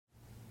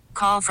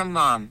call from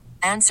mom.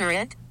 Answer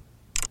it.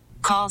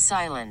 Call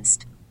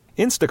silenced.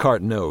 Instacart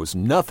knows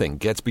nothing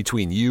gets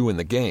between you and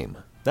the game.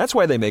 That's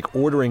why they make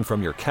ordering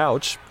from your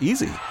couch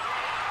easy.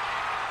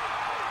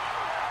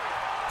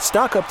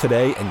 Stock up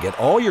today and get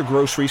all your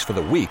groceries for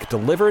the week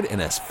delivered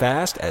in as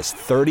fast as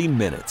 30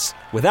 minutes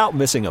without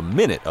missing a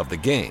minute of the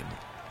game.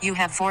 You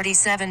have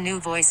 47 new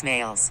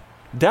voicemails.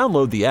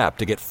 Download the app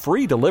to get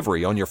free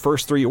delivery on your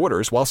first 3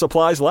 orders while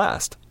supplies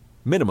last.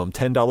 Minimum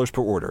 $10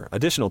 per order.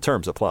 Additional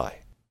terms apply.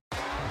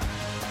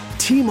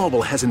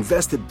 T-Mobile has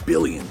invested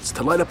billions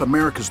to light up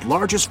America's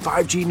largest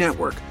 5G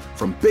network,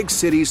 from big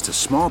cities to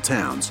small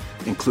towns,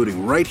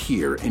 including right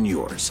here in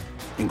yours.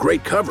 And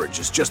great coverage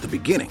is just the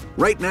beginning.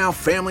 Right now,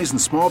 families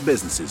and small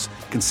businesses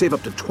can save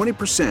up to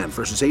 20%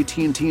 versus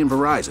AT&T and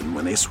Verizon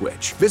when they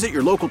switch. Visit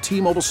your local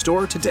T-Mobile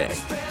store today.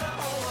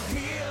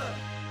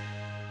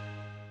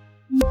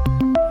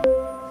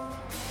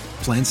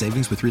 Plan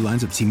savings with 3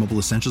 lines of T-Mobile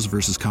Essentials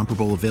versus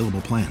comparable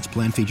available plans.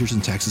 Plan features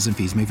and taxes and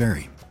fees may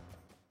vary.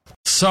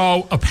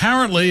 So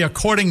apparently,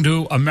 according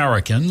to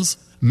Americans,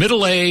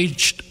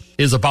 middle-aged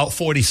is about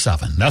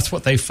 47. That's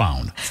what they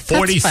found.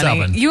 47.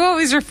 That's funny. You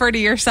always refer to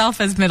yourself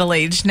as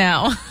middle-aged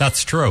now.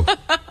 That's true.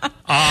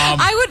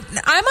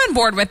 I'm on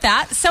board with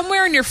that.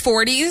 Somewhere in your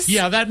 40s.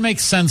 Yeah, that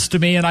makes sense to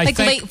me. And I think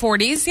late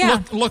 40s,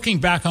 yeah. Looking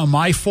back on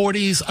my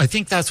 40s, I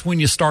think that's when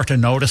you start to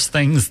notice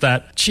things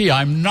that, gee,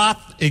 I'm not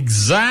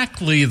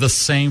exactly the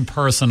same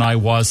person I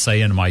was,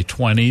 say, in my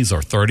 20s or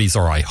 30s,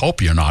 or I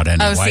hope you're not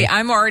anyway. Oh, see,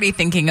 I'm already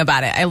thinking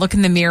about it. I look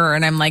in the mirror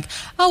and I'm like,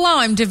 oh, wow,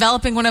 I'm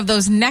developing one of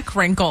those neck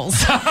wrinkles.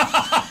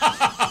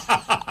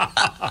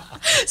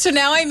 So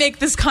now I make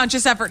this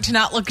conscious effort to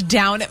not look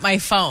down at my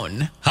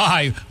phone.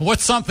 Hi,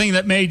 what's something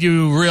that made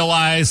you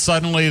realize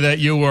suddenly that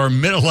you were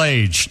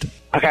middle-aged?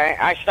 Okay,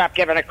 I stopped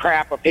giving a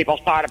crap what people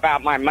thought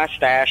about my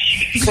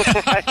mustache.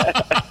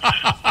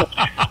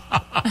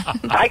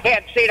 I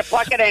can't see to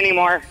pluck it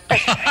anymore.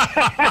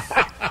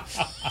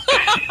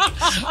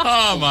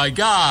 Oh, my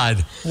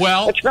God.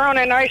 Well, it's grown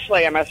in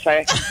nicely, I must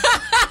say.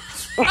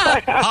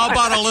 How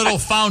about a little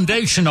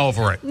foundation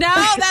over it? No,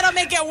 that'll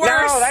make it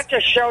worse. No, that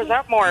just shows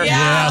up more.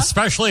 Yeah,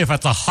 especially if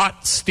it's a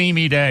hot,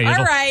 steamy day.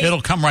 All right.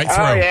 It'll come right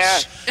through. Oh, yeah.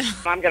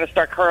 I'm going to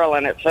start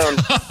curling it soon.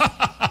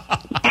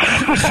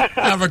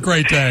 Have a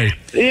great day.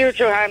 You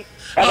too, hon.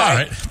 Bye-bye. All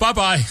right.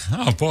 Bye-bye.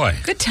 Oh, boy.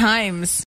 Good times.